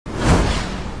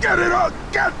Get it off!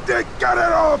 Get it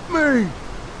off me!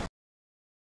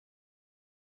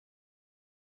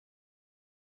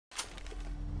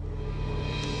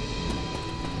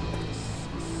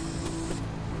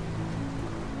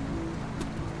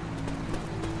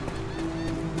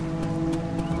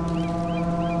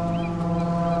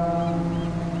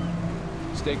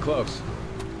 Stay close.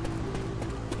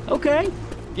 Okay.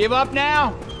 Give up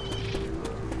now?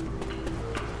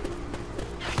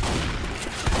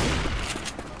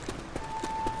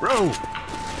 Bro!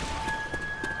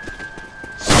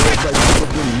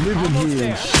 Almost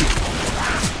there.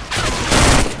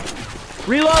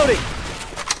 Reloading!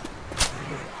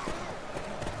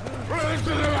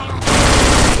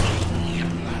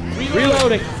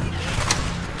 Reloading!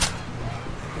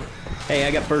 Hey,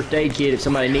 I got first aid kit if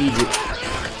somebody needs it.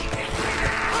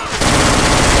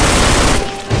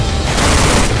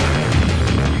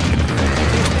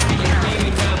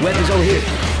 Weapons over here.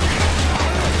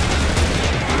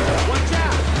 Watch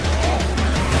out!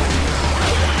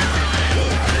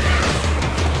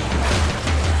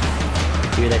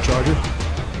 Hear that charger?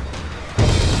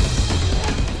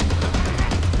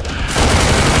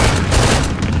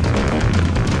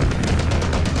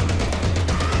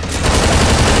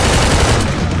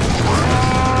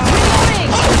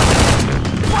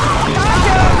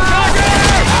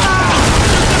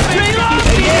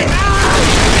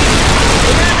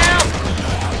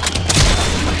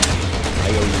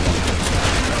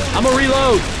 I'm gonna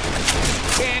reload.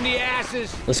 Candy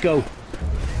asses. Let's go.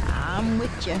 I'm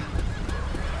with you.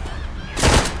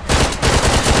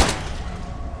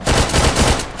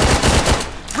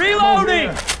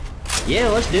 Reloading! Yeah,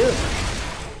 let's do it.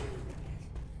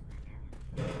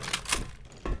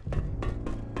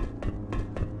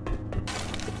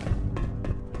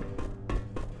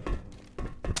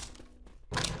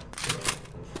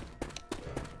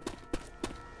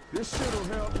 This shit'll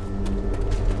help.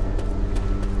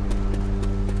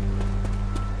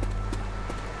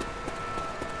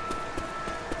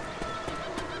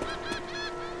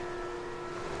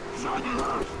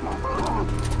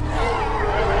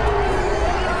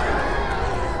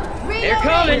 They're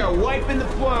coming! We are wiping the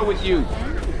floor with you.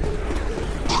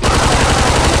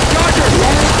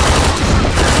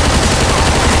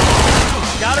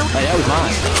 Got her! Hey, that was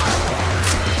mine.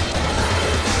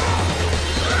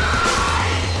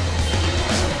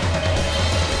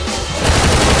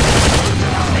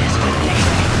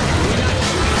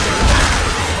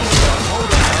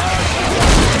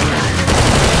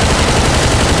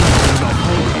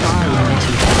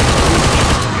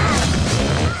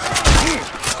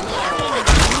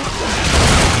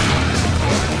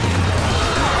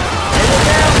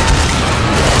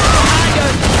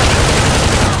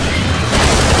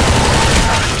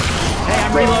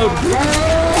 Reload!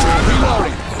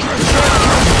 Reloading.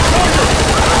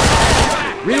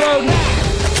 Reload!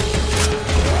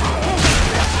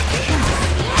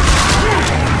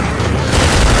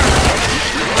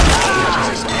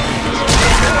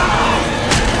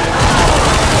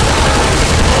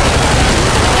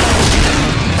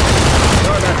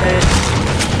 Sorry about that.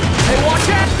 Hey, watch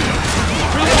out!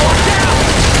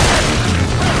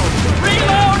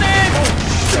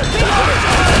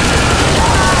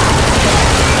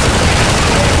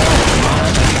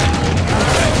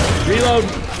 Reload!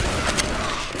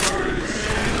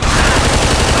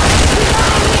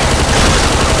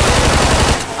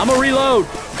 I'm gonna reload!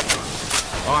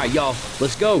 Alright, y'all,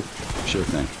 let's go. Sure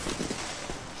thing.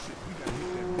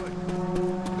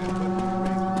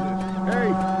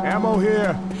 Hey, ammo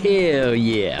here. Hell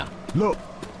yeah. Look,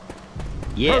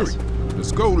 Yes. hurry.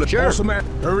 Let's go. Let's Sure. Awesome, man.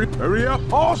 Hurry up.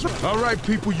 Awesome. All right,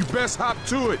 people, you best hop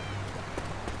to it.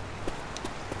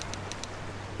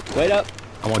 Wait up.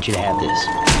 I want you to have this.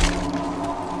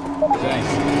 Thanks.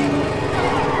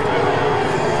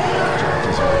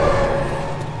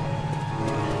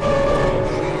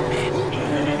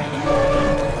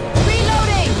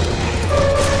 Reloading!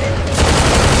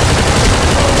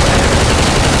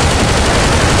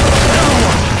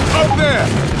 Up there.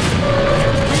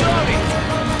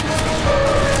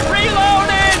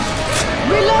 Reloading!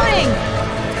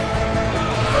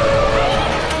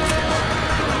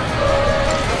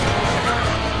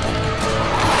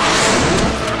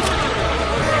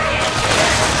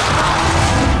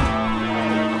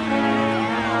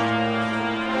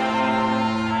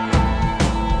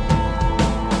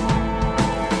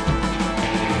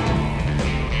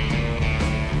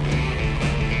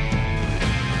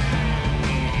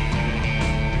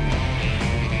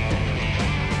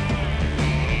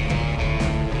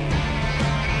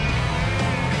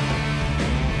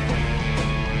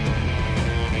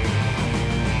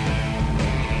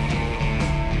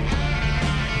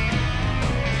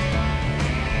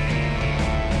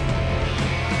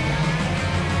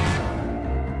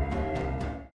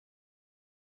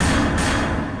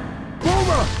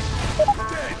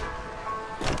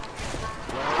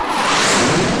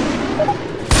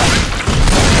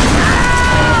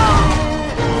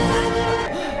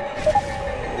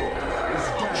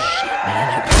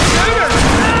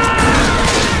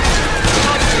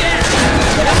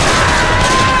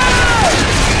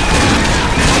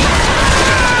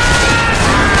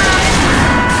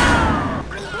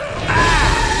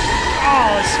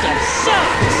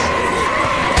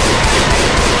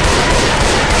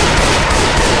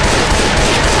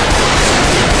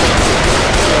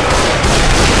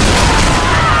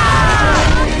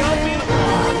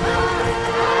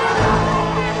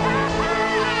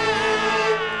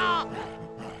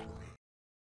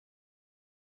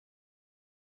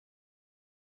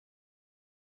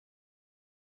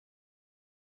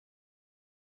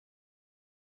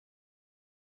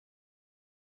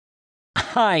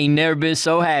 I ain't never been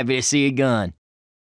so happy to see a gun.